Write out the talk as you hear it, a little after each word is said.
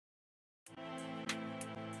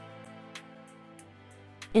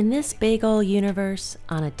In this big ol' universe,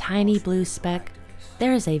 on a tiny blue speck,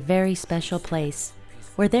 there is a very special place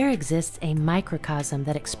where there exists a microcosm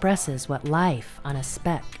that expresses what life on a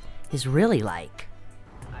speck is really like.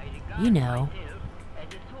 You know,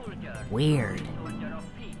 weird.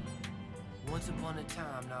 Once upon a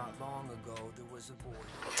time, not long ago, there was a boy.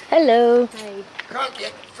 Hello. Hi. Can't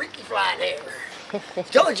get freaky fly there.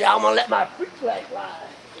 Told you I'm gonna let my freak flag fly.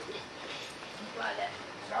 Fly that.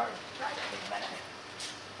 Sorry, try that thing better.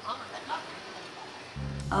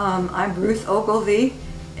 I'm Ruth Ogilvie,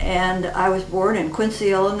 and I was born in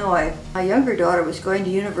Quincy, Illinois. My younger daughter was going to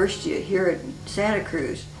university here in Santa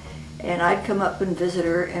Cruz, and I'd come up and visit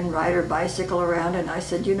her and ride her bicycle around, and I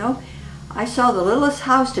said, you know, I saw the littlest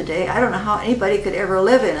house today. I don't know how anybody could ever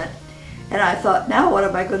live in it. And I thought, now what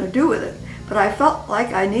am I going to do with it? But I felt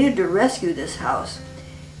like I needed to rescue this house.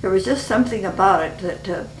 There was just something about it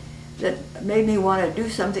that made me want to do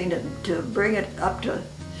something to bring it up to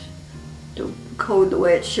code the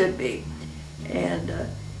way it should be. And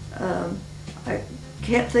I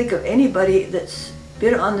can't think of anybody that's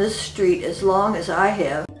been on this street as long as I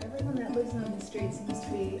have. Everyone that lives on the streets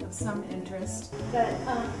must be of some interest. But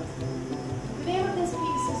the name of this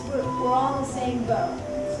piece is we're all in the same boat.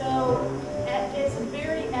 So it's a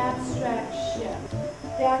very abstract ship.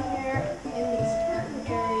 Down here in these curtain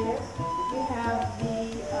areas, we have the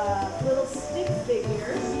little stick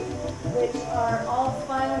figures, which are all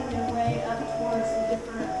filing their way up towards the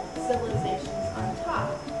different civilizations on top.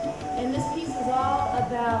 And this piece is all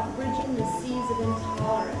about bridging the seas of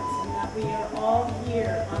intolerance, and that we are all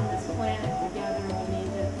here on this planet together. We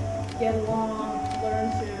need to get along, learn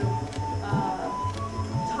to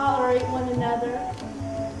tolerate one another.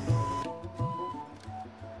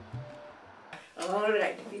 All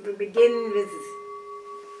right, we will begin with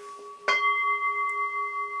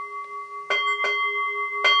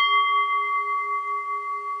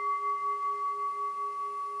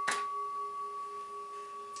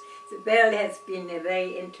the bell has been a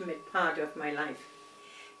very intimate part of my life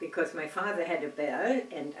because my father had a bell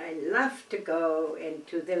and I loved to go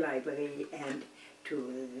into the library and to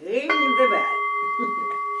ring the bell.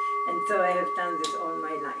 And so I have done this all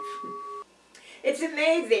my life. It's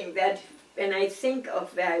amazing that when I think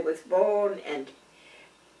of where I was born and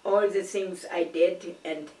all the things I did,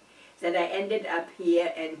 and that I ended up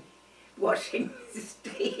here and washing the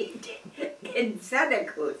street in Santa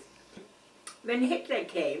Cruz. When Hitler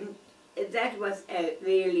came, that was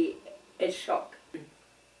really a shock.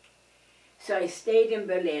 So I stayed in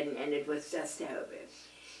Berlin, and it was just terrible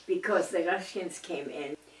because the Russians came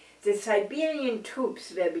in. The Siberian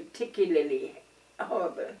troops were particularly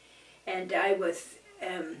horrible, and I was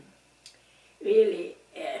really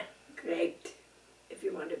raped, if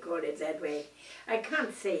you want to call it that way. I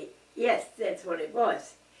can't say, yes, that's what it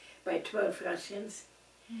was, by 12 Russians.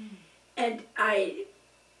 And I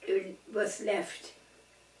was left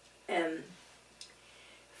as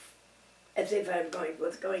if I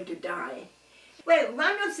was going to die. Well,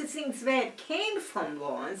 one of the things where it came from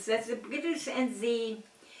was that the British and the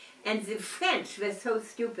French were so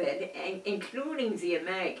stupid, including the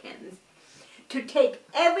Americans, to take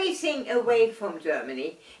everything away from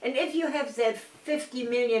Germany. And if you have that 50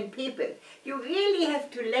 million people, you really have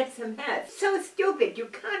to let them have. So stupid, you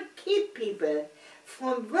can't keep people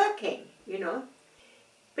from working, you know.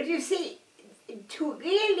 But you see, to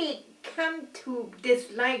really come to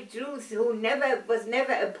dislike Jews who was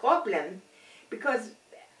never a problem, because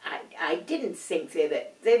I didn't think they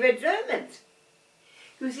were Germans.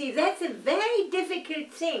 You see, that's a very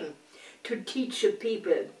difficult thing to teach a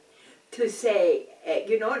people. To say,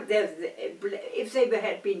 you know, if they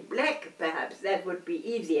had been black, perhaps that would be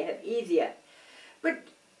easier. But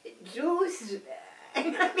Jews,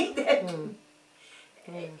 I mean, that,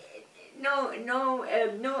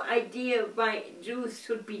 no idea why Jews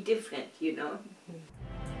should be different, you know.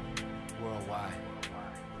 Worldwide.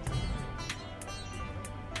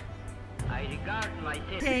 I regard myself.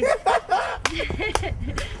 Okay.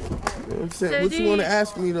 So what you want to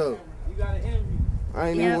ask me though? You got an interview. I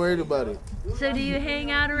ain't even worried about it. So do you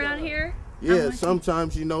hang out around here? Yeah,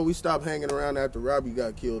 sometimes, you know, we stopped hanging around after Robbie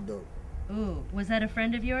got killed though. Ooh, was that a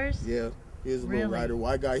friend of yours? Yeah, he was a Really? little rider.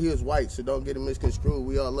 White guy, he was white, so don't get him misconstrued.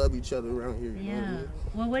 We all love each other around here. You know what I Yeah. mean?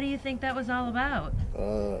 Well, what do you think that was all about?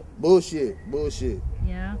 Bullshit.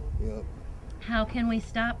 Yeah? Yeah. How can we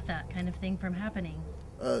stop that kind of thing from happening?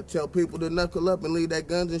 Tell people to knuckle up and leave that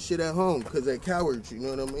guns and shit at home, because they're cowards, you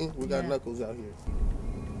know what I mean? We got knuckles out here.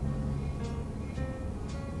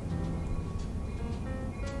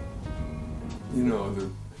 You know,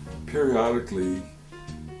 periodically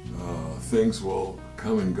things will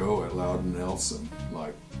come and go at Loudon Nelson,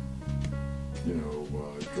 like you know,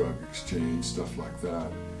 drug exchange, stuff like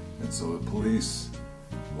that. And so the police,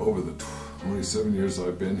 over the 27 years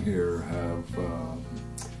I've been here, have,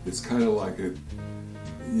 it's kind of like it,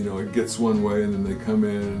 you know, it gets one way and then they come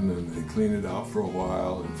in and they clean it out for a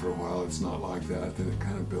while, and for a while it's not like that, then it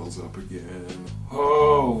kind of builds up again.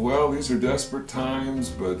 Oh, well, these are desperate times,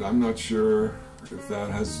 but I'm not sure if that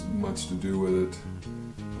has much to do with it.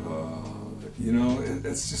 You know,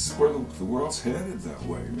 it's just where the world's headed that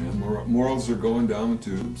way, man. Morals are going down the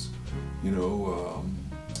tubes. You know,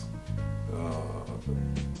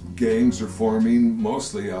 gangs are forming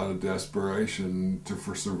mostly out of desperation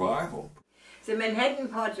for survival. The Manhattan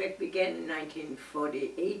Project began in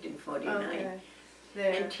 1948 and 49. Okay.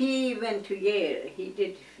 And he went to Yale.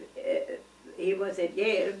 He was at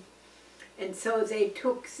Yale. And so they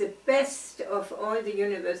took the best of all the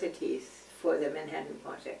universities for the Manhattan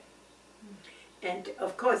Project. And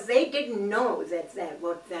of course they didn't know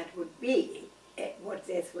what that would be, what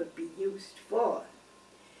this would be used for.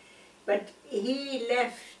 But he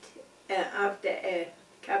left after a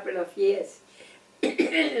couple of years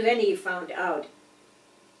when he found out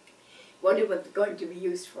what it was going to be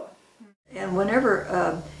used for. And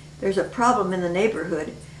whenever there's a problem in the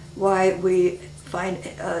neighborhood, why we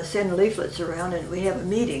send leaflets around and we have a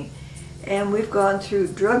meeting. And we've gone through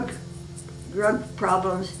drug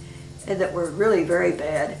problems that were really very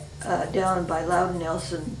bad down by Loudon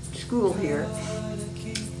Nelson School here.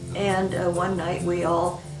 And one night we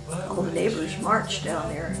all the neighbors marched down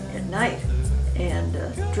there at night and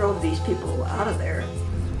drove these people out of there.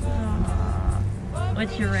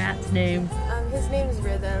 What's your rat's name? His name's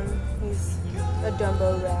Rhythm. He's a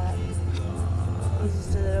Dumbo rat. He's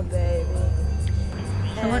just a little baby.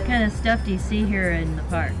 So what kind of stuff do you see here in the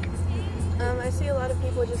park? I see a lot of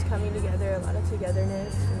people just coming together, a lot of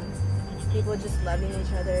togetherness, and people just loving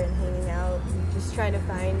each other and hanging out, and just trying to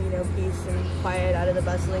find, you know, peace and quiet out of the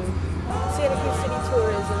bustling Santa Cruz City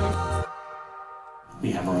tourism.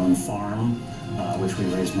 We have our own farm, which we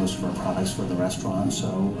raise most of our products for the restaurant. So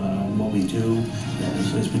what we do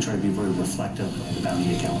is we try to be very reflective of the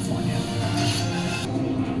bounty of California.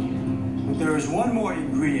 But there is one more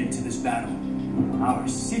ingredient to this battle, our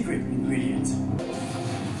secret ingredient.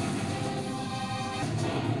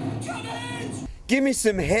 Give me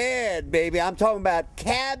some head, baby. I'm talking about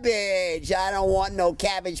cabbage. I don't want no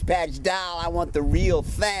Cabbage Patch doll. I want the real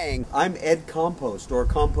thing. I'm Ed Compost, or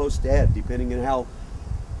Compost Ed, depending on how,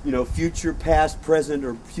 you know, future, past, present,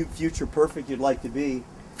 or future perfect you'd like to be.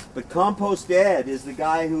 But Compost Ed is the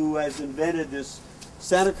guy who has invented this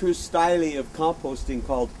Santa Cruz style of composting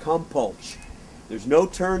called compulch. There's no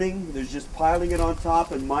turning, there's just piling it on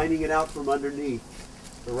top and mining it out from underneath.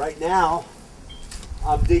 So right now,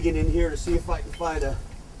 I'm digging in here to see if I can find a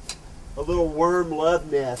little worm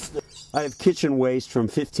love nest. I have kitchen waste from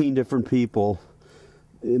 15 different people.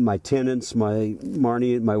 My tenants,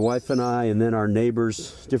 Marnie, my wife and I, and then our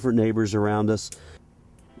neighbors, different neighbors around us.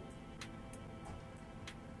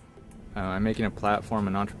 I'm making a platform,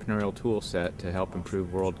 an entrepreneurial tool set to help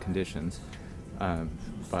improve world conditions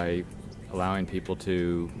by allowing people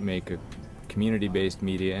to make a community-based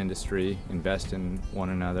media industry, invest in one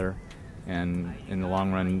another, and in the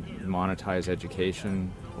long run monetize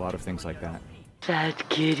education, a lot of things like that. Sad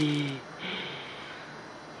kitty,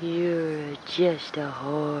 you're just a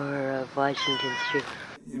horror of Washington Street.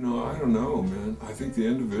 You know, I don't know, man. I think the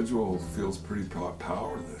individual feels pretty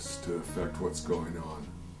powerless to affect what's going on.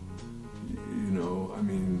 You know, I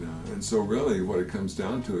mean, and so really what it comes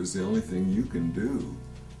down to is the only thing you can do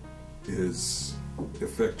is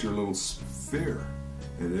affect your little sphere.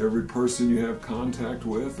 And every person you have contact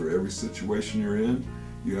with, or every situation you're in,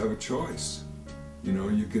 you have a choice. You know,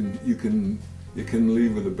 it can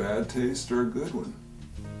leave with a bad taste or a good one.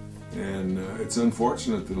 And it's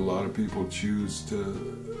unfortunate that a lot of people choose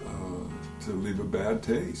to leave a bad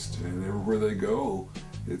taste, and everywhere they go,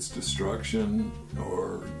 it's destruction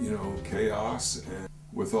or, you know, chaos. And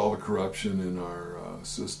with all the corruption in our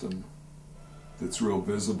system that's real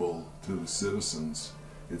visible to the citizens,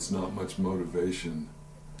 it's not much motivation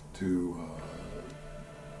to,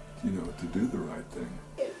 you know, to do the right thing.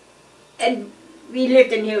 And we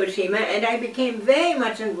lived in Hiroshima, and I became very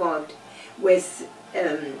much involved with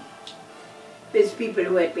people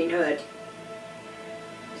who had been hurt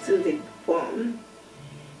through the bomb,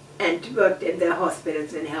 and worked in the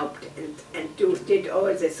hospitals and helped and did all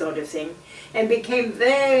this sort of thing, and became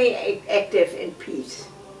very active in peace.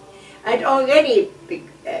 I'd already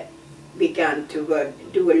begun to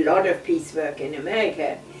do a lot of peace work in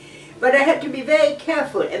America, but I had to be very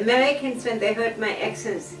careful. Americans, when they heard my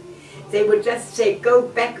accents, they would just say, go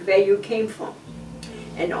back where you came from,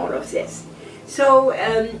 and all of this. So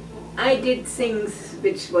I did things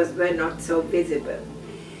which were not so visible.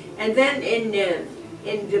 And then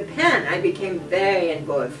in Japan, I became very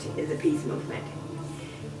involved in the peace movement.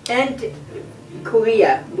 And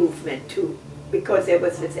Korea movement too, because there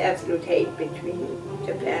was this absolute hate between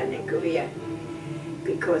Japan and Korea,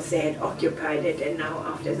 because they had occupied it and now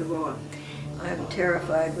after the war. I'm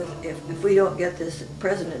terrified with if we don't get this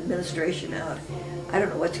present administration out, I don't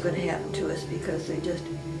know what's going to happen to us, because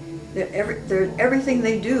everything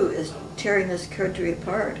they do is tearing this country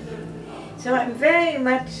apart. So I'm very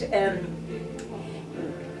much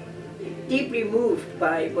deeply moved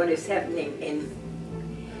by what is happening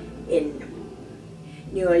in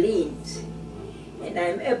New Orleans, and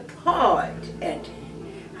I'm appalled at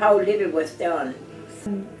how little was done.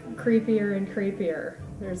 Creepier and creepier.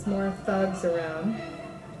 There's more thugs around,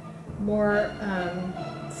 more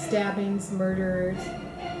stabbings, murders,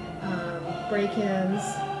 break-ins,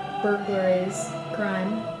 burglaries,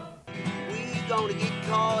 crime. We gonna get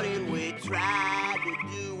caught and we tried to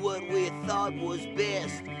do what we thought was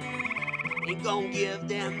best. Ain't gonna give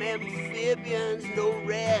them amphibians no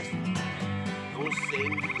rest. Gonna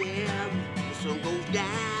sing to them, the sun goes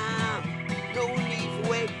down. No need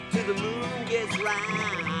for wait till the moon gets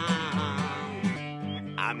round.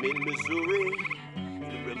 I'm in Missouri,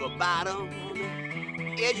 the river bottom,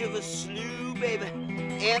 edge of a slough, baby.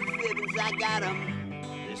 Amphibians, I got 'em.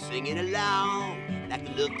 They're singing along like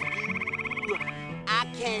a little blue. I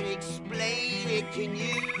can't explain it, can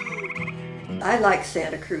you? I like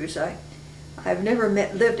Santa Cruz. I've never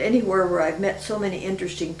lived anywhere where I've met so many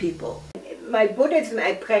interesting people. My Buddhism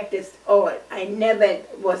I practiced all. I never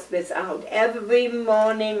was without. Every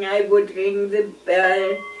morning I would ring the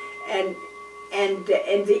bell, and in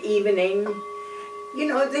the evening, you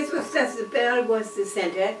know, this was just, the bell was the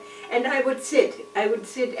center, and I would sit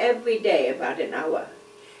every day about an hour,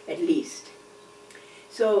 at least.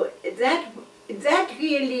 So that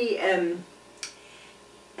really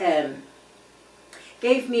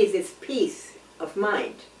gave me this peace of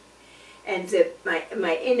mind, and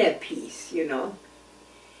my inner peace, you know.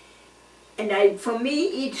 And for me,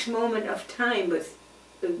 each moment of time was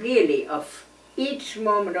really each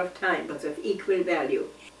moment of time was of equal value.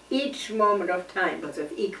 Each moment of time was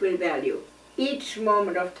of equal value. Each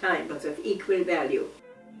moment of time was of equal value.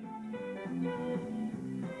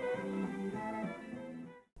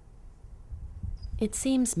 It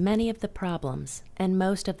seems many of the problems and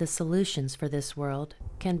most of the solutions for this world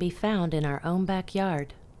can be found in our own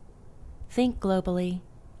backyard. Think globally,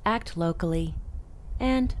 act locally,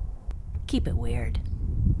 and keep it weird.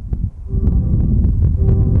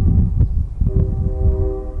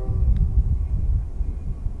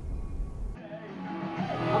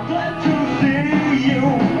 I'm glad to see you.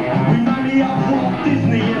 Remind me of Walt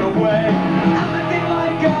Disney in a way. I'm acting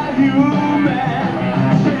like a human.